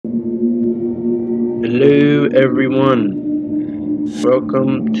Hello everyone,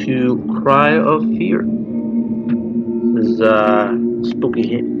 welcome to Cry of Fear. This is a spooky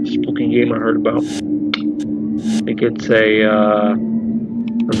game I heard about. I think it's a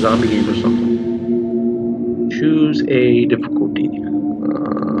zombie game or something. Choose a difficulty.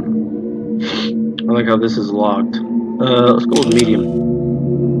 I like how this is locked. Let's go with medium.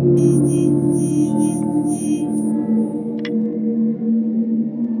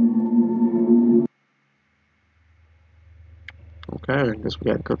 Okay, I guess we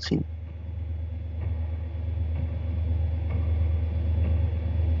got a cutscene.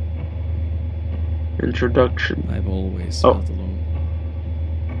 Introduction. I've always felt alone.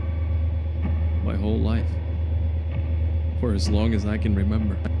 My whole life. For as long as I can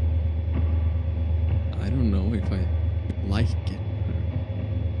remember. I don't know if I like it.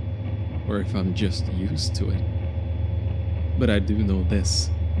 Or if I'm just used to it. But I do know this.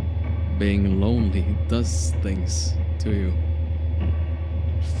 Being lonely does things to you.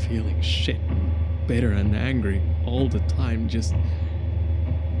 Feeling shit, bitter and angry all the time just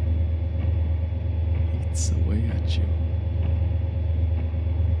eats away at you.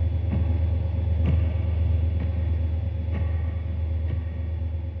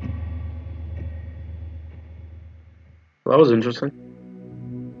 That was interesting.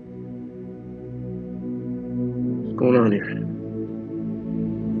 What's going on here?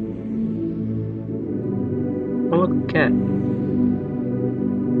 Oh, look, a cat.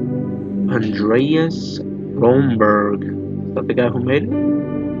 Andreas Romberg. Is that the guy who made it?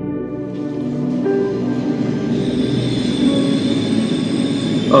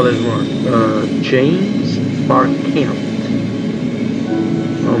 Oh, there's more. James Marcamp.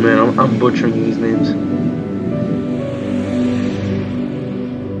 Oh man, I'm butchering these names.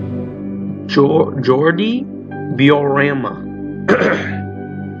 Jordi Biorama.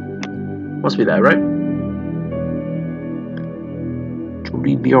 Must be that, right?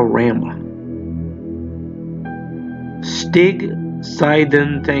 Jordi Biorama. Stig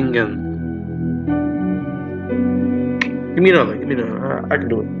Seidentengen. Give me another. I can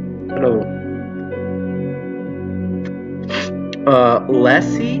do it. Another one.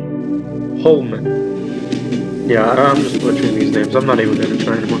 Lassie Holman. Yeah, I'm just butchering these names. I'm not even gonna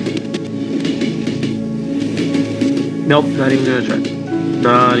try anymore. Nope, not even gonna try.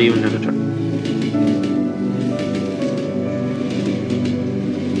 Not even gonna try.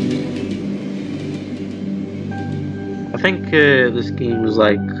 I think this game is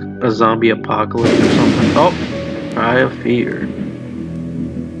like a zombie apocalypse or something. Oh, Cry of Fear.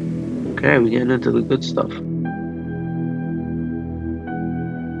 Okay, we're getting into the good stuff.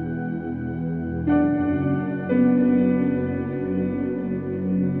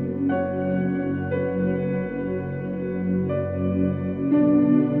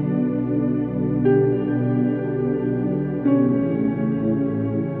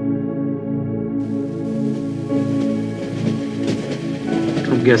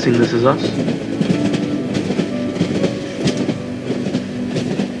 I'm guessing this is us.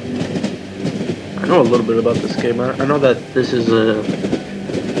 I know a little bit about this game. I know that this is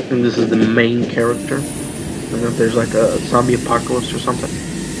the main character. I don't know if there's like a zombie apocalypse or something.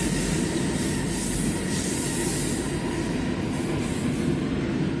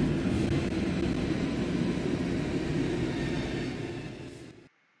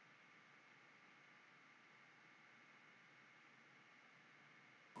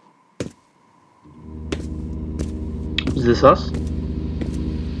 Is this us?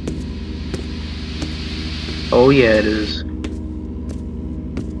 Oh yeah, it is.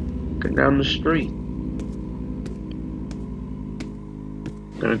 Going down the street.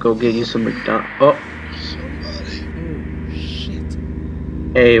 Gonna go get you some McDonald's. Oh. Somebody. Oh shit.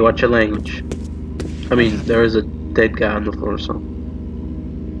 Hey, watch your language. I mean, there is a dead guy on the floor, so.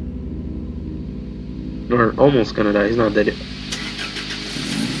 Or almost gonna die. He's not dead yet.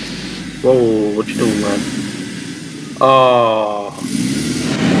 Whoa, what you doing, man? Oh.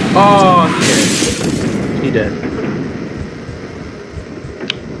 Oh, he dead.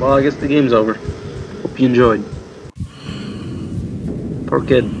 Well, I guess the game's over. Hope you enjoyed. Poor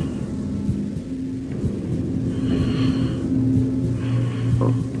kid.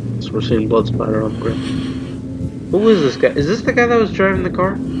 Oh, so we're seeing blood splatter on the ground. Who is this guy? Is this the guy that was driving the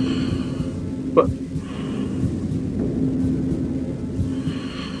car? What?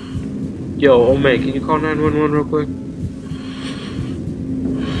 Yo, oh man, can you call 911 real quick?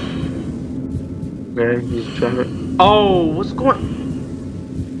 Okay, he's driving. Oh, what's going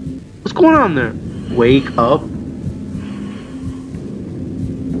on there? Wake up.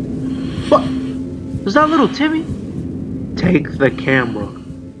 What? Was that little Timmy? Take the camera.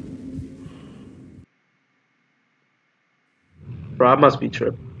 Bro, I must be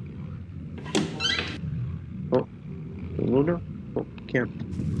tripping. Oh, Luna? Oh, can't.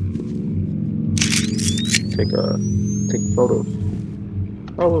 Take photos.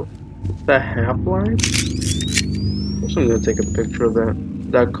 Oh, that half-line? I'm just gonna take a picture of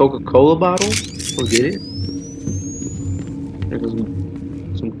that Coca-Cola bottle. We'll get it. There's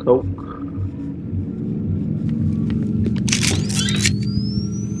some Coke.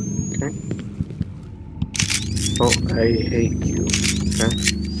 Okay. Oh, I hate you. Okay.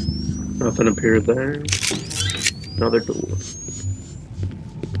 Nothing appeared there. Another door.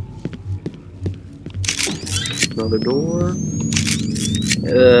 Another door.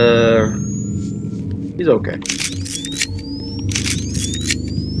 He's okay.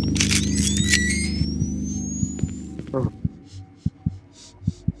 Oh.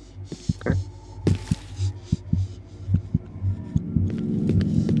 Okay.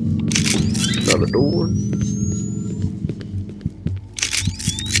 Another door.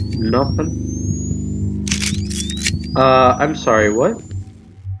 Nothing. I'm sorry, what?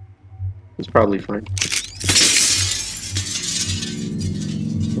 It's probably fine.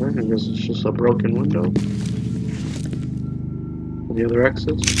 I guess it's just a broken window. The other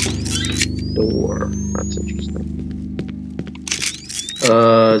exits. Door. That's interesting.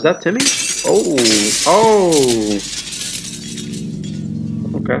 Is that Timmy? Oh. Oh.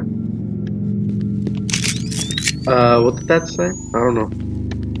 Okay. What did that say? I don't know.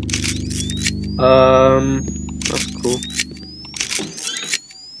 That's cool.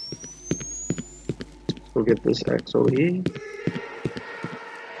 Let's go get this XOE.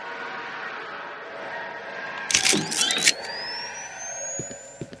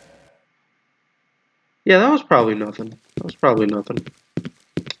 Yeah, that was probably nothing.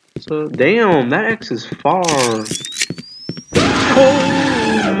 So, damn, that X is far.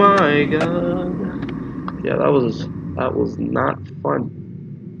 Oh my god. Yeah, that was not fun.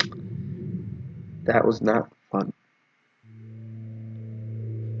 That was not fun.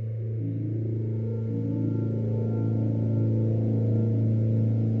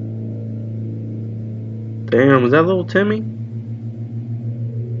 Damn, was that little Timmy?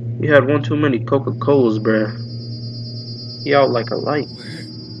 You had one too many Coca-Colas, bruh. He out like a light. Where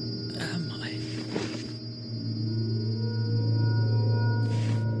am I?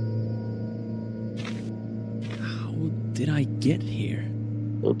 How did I get here?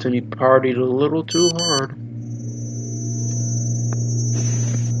 Little Timmy partied a little too hard.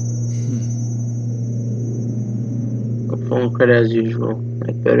 A phone credit as usual.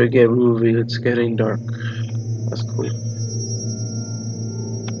 I better get moving, it's getting dark. That's cool.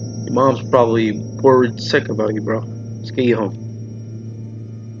 Your mom's probably worried sick about you, bro. Let's get you home.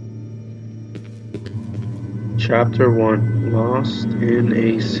 Chapter 1. Lost in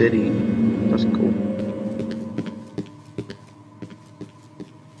a City. That's cool.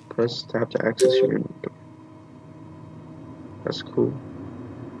 Press tab to access your inventory. That's cool.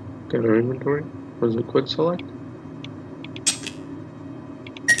 Got our inventory. Was it quick select?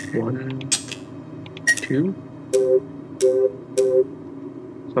 1, 2.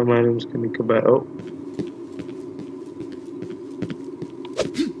 Some items can be combined. Oh.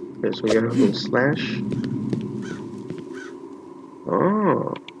 Okay, so we got a little slash.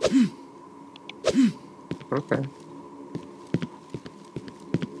 Oh. Okay.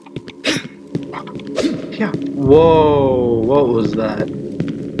 Yeah. Whoa. What was that?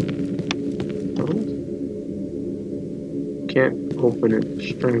 Oh. Can't open it.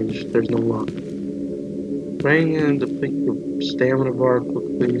 Strange. There's no lock. Praying in to pick your stamina bar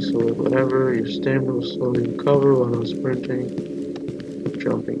quickly so that whatever your stamina will slowly recover while I'm sprinting or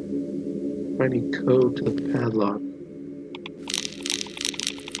jumping. Finding code to the padlock.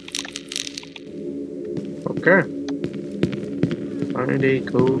 Okay. Find a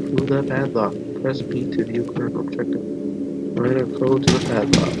code to the padlock. Press B to view current objective. Find a code to the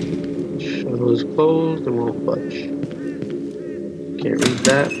padlock. The shuttle is closed and won't budge. Can't read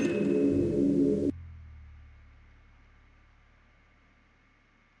that.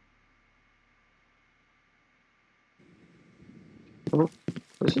 Oh,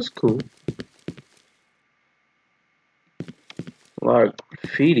 this is cool. A lot of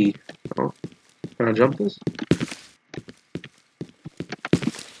graffiti. Oh, can I jump this?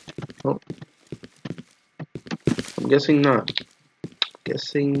 Oh. I'm guessing not.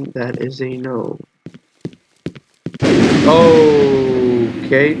 Guessing that is a no.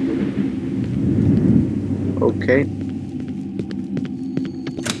 Okay. Okay.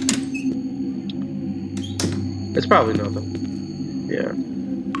 It's probably nothing. Yeah.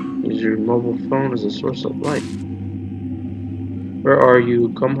 Use your mobile phone as a source of light. Where are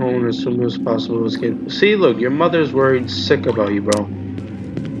you? Come home as soon as possible. See, look, your mother's worried sick about you, bro.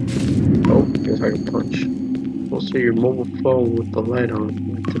 Oh, guess I can punch. Also, your mobile phone with the light on.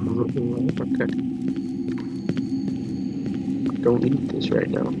 Okay. Don't eat this right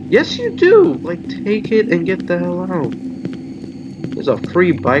now. Yes, you do! Like, take it and get the hell out. There's a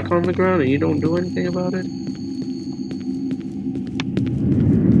free bike on the ground and you don't do anything about it?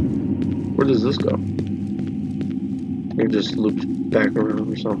 Where does this go? It just loops back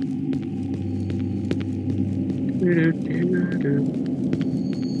around or something.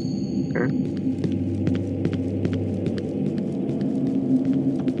 Okay.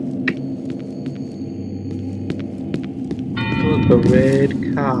 Look, a red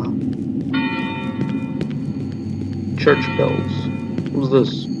car. Church bells. Who's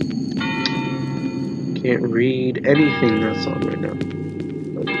this? Can't read anything that's on right now.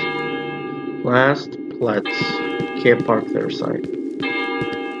 Last Plets. Can't park there sign.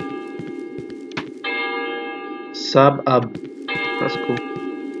 Sub-up. That's cool.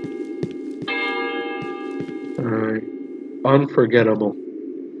 Alright. Unforgettable.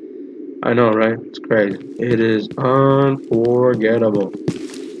 I know, right? It's crazy. It is unforgettable.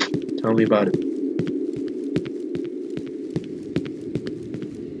 Tell me about it.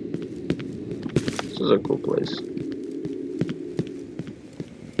 This is a cool place.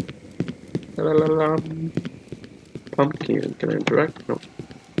 La, la, la, la. Pumpkin. Can I interact? No.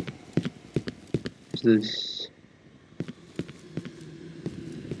 What's this?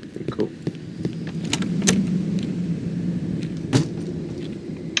 Pretty cool.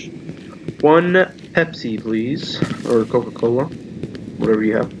 One Pepsi, please. Or Coca-Cola. Whatever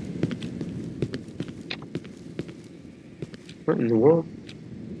you have. What in the world?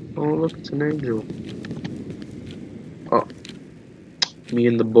 Oh, look, it's an angel. Oh. Me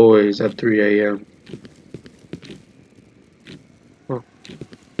and the boys at 3 a.m. Huh.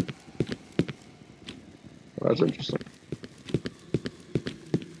 Well, that's interesting.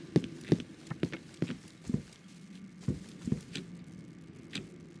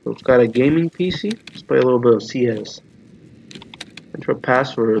 So it's got a gaming PC. Let's play a little bit of CS. Enter a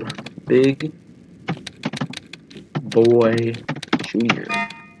password. Big Boy Junior.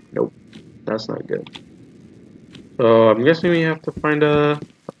 Nope, that's not good. So I'm guessing we have to find a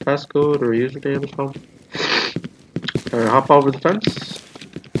passcode or a username or something. Can I hop over the fence?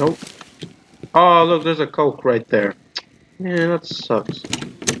 Nope. Oh, look, there's a Coke right there. Yeah, that sucks.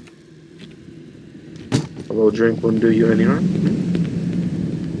 A little drink wouldn't do you any harm.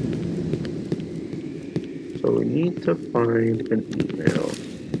 So we need to find an email.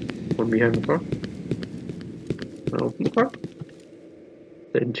 One behind the car. Open the car.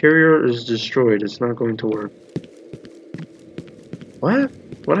 The interior is destroyed. It's not going to work. What?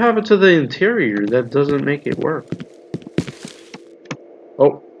 What happened to the interior? That doesn't make it work.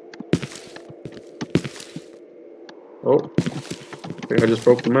 Oh. Oh. I think I just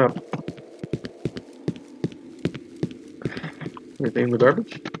broke the map. Anything in the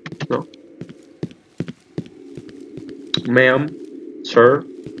garbage? No. Ma'am. Sir.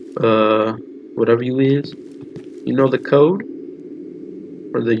 Whatever you is. You know the code?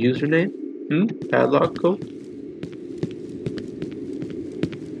 Or the username? Padlock code?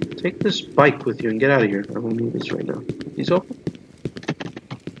 Take this bike with you and get out of here. I don't need this right now. He's open?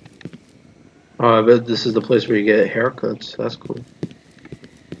 Oh, I bet this is the place where you get haircuts. That's cool.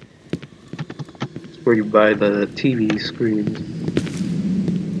 It's where you buy the TV screens.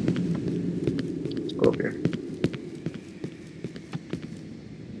 Let's go up here.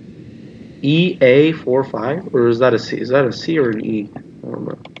 EA45? Or is that a C? Is that a C or an E? I don't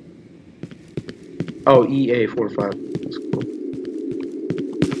know. Oh, EA45. That's cool.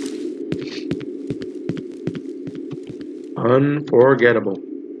 Unforgettable.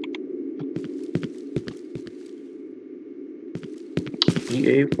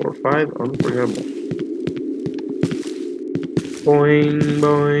 EA45, unforgettable. Boing,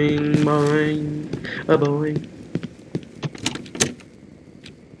 boing, boing, a boing.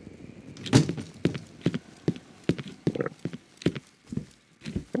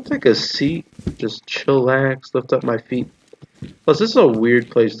 I'll take a seat, just chillax, lift up my feet. Plus, this is a weird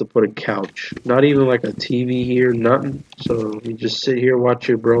place to put a couch. Not even like a TV here, nothing. So you just sit here, watch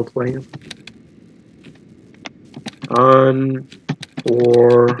your bro playing.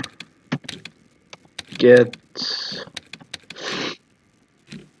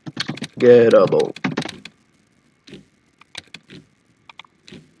 Unforgettable.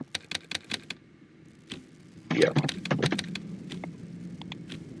 Yeah.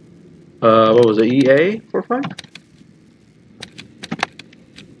 What was it? EA45?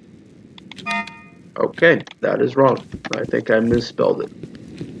 Okay. Okay, that is wrong. I think I misspelled it.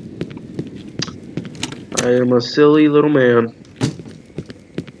 I am a silly little man.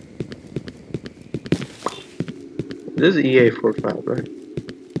 It is EA45, right?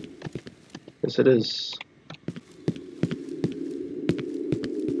 Yes, it is.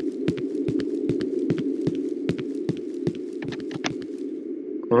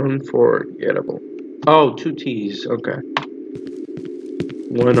 Unforgettable. Oh, 2 T's. Okay.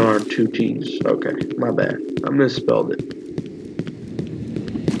 1 R, 2 T's. Okay, my bad. I misspelled it.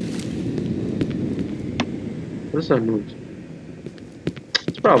 What does that mean?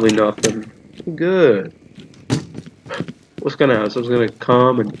 It's probably nothing. Good. What's gonna happen? Someone's gonna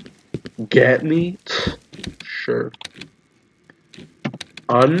come and get me? Sure.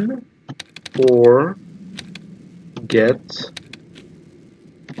 Unforgettable.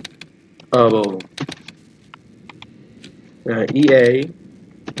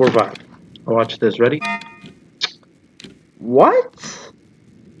 EA45. I'll watch this. Ready? What?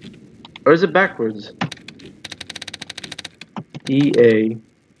 Or is it backwards?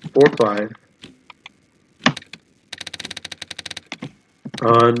 EA45.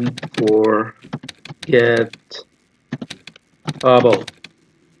 Unforgettable.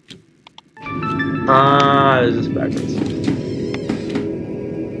 Is this backwards?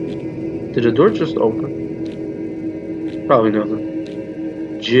 Did the door just open? Probably nothing.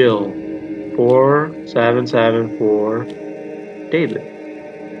 Jill. 4774. David.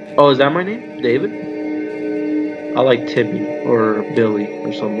 Oh, is that my name? David? I like Timmy or Billy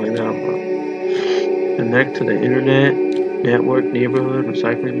or something like that. I don't know. Connect to the internet, network, neighborhood,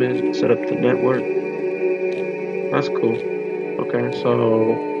 recycling bin, set up the network. That's cool. Okay,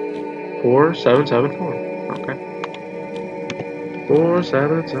 so 4774. Okay.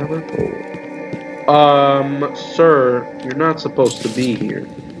 4774. Sir, you're not supposed to be here.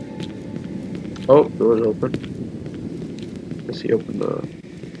 Oh, door's open. Does he open the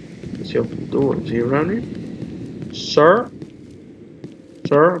door? Is he around here? Sir?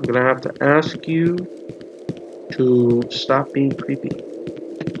 Sir, I'm gonna have to ask you to stop being creepy.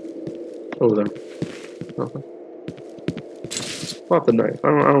 Over there. Nothing. Pull out the knife.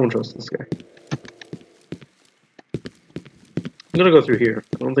 I don't trust this guy. I'm gonna go through here.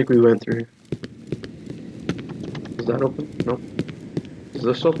 I don't think we went through here. Is that open? No. Is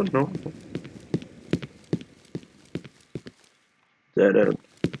this open? No. Dead end.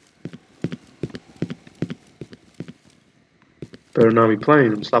 Better not be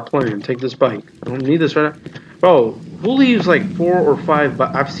playing. Stop playing. Take this bike. I don't need this right now. Bro, who leaves like 4 or 5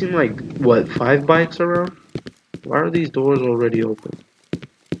 bikes? I've seen like, what, 5 bikes around? Why are these doors already open?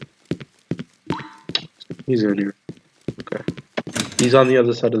 He's in here. Okay. He's on the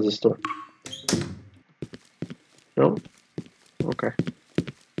other side of the store. No? Okay.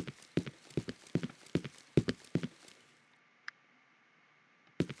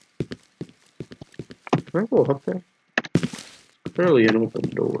 Can I go up there? Clearly an open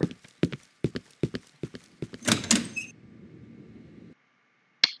door.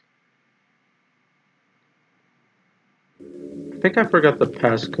 I think I forgot the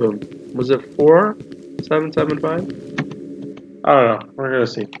passcode. Was it 4775? I don't know. We're gonna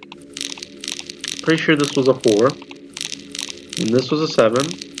see. Pretty sure this was a 4. And this was a 7.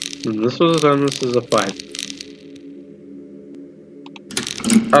 And this was a 7. This is a 5.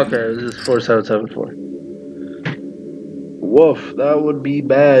 Okay, this is 4774. Woof, that would be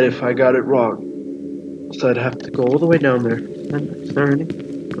bad if I got it wrong. So I'd have to go all the way down there. Is there any?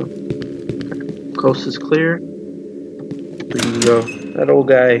 No. Okay. Coast is clear. We can go. That old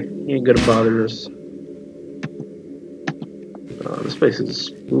guy, he ain't gonna bother us. This place is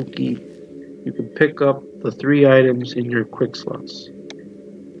spooky. You can pick up the 3 items in your quick slots.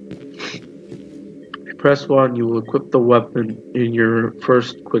 If you press 1, you will equip the weapon in your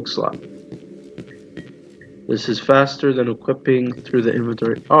first quick slot. This is faster than equipping through the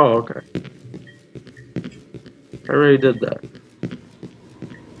inventory. Oh, okay. I already did that.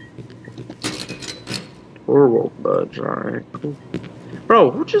 Or won't budge. Alright, cool.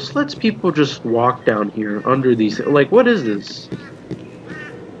 Bro, who just lets people just walk down here under these? Like, what is this?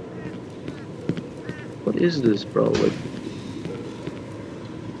 What is this, bro? Like,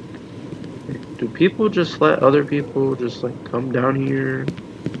 do people just let other people just like come down here?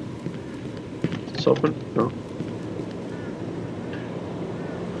 Is this open? No.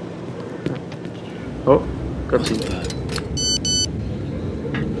 Oh, cutscene.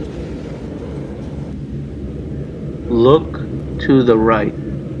 Look to the right.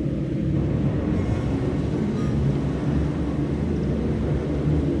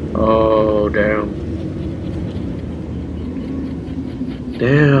 Oh, damn.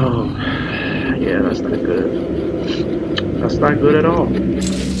 Damn. Yeah, that's not good. That's not good at all.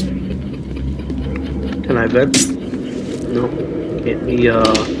 Can I vent? No. Can't be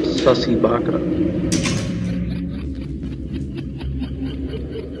sussy baka.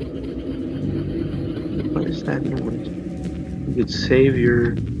 What is that noise? You could save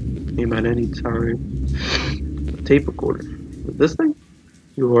your name at any time. A tape recorder. With this thing,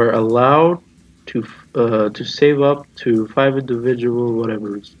 you are allowed to save up to 5 individual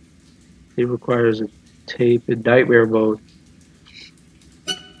whatevers. It requires a tape in nightmare mode.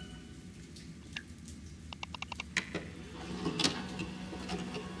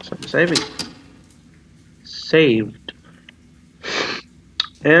 So I'm saving. Saved.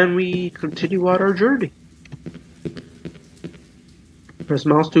 And we continue on our journey. Press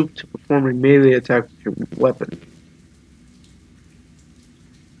mouse to perform a melee attack with your weapon.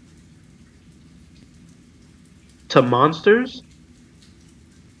 To monsters,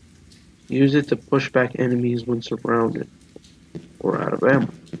 use it to push back enemies when surrounded or out of ammo.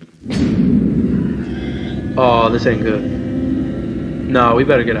 Oh, this ain't good. No, we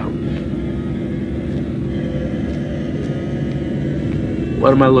better get out.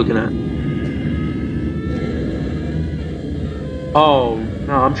 What am I looking at? Oh,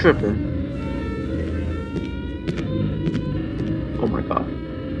 no, I'm tripping. Oh my god.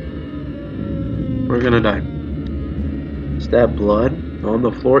 We're gonna die. Is that blood on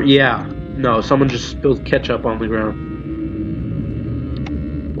the floor? Yeah. No, someone just spilled ketchup on the ground.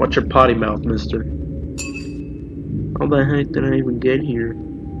 Watch your potty mouth, mister. How the heck did I even get here?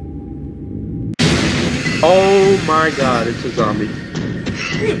 Oh my god, it's a zombie.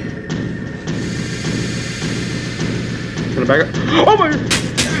 Can I back up? Oh my god!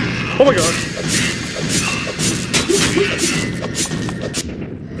 Oh my god!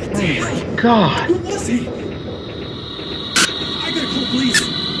 Oh my god! Who was he? I gotta call police.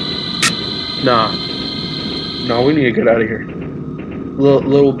 Nah. No, we need to get out of here.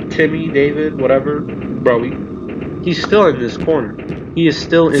 Little Timmy, David, whatever. Bro, he's still in this corner. He is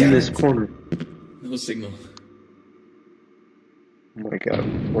still in this corner. No signal. Oh my god,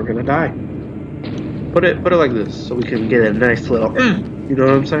 we're gonna die. Put it like this, so we can get a nice little. You know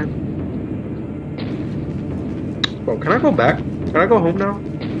what I'm saying? Bro, can I go back? Can I go home now?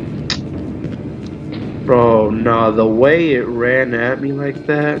 Bro, nah. The way it ran at me like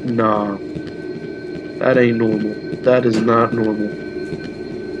that, nah. That ain't normal. That is not normal.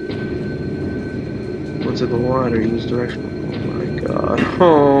 What's in the water? Use directional. Oh my god.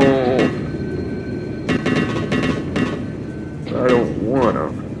 Oh. I don't wanna.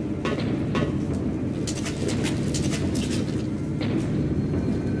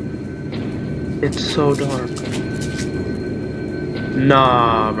 It's so dark.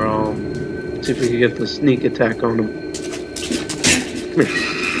 Nah, bro. Let's see if we can get the sneak attack on him. Come here.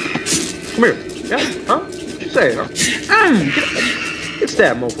 Come here. Yeah? Huh? What you say? Huh? Get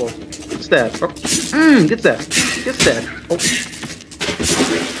stabbed, mofo. Get stabbed. Oh. Get stabbed. Get stabbed. Oh.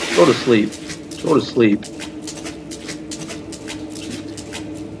 Go to sleep. Go to sleep.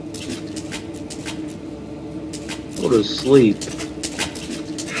 Go to sleep.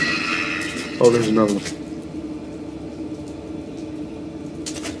 Oh, there's another one.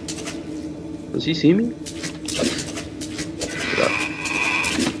 Does he see me? Get up.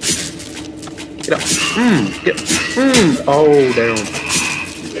 Get up. Get. Oh, down.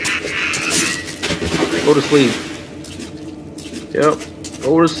 Go to sleep. Yep.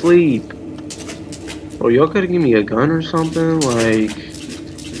 Go to sleep. Oh, y'all could give me a gun or something? Like.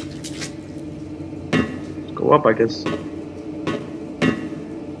 Let's go up, I guess.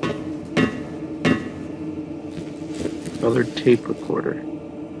 Another tape recorder.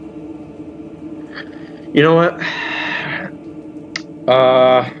 You know what?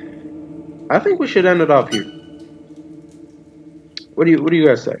 I think we should end it off here. What do you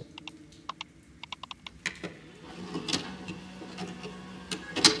guys say?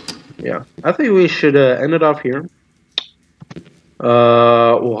 Yeah, I think we should end it off here.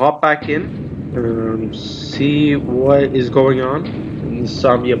 We'll hop back in, see what is going on in the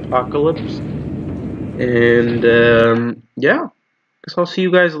zombie apocalypse, and yeah, guess I'll see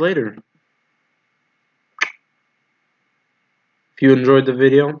you guys later. If you enjoyed the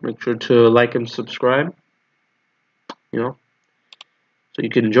video, make sure to like and subscribe, you know, so you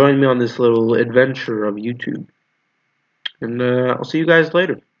can join me on this little adventure of YouTube. And I'll see you guys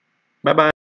later. Bye-bye.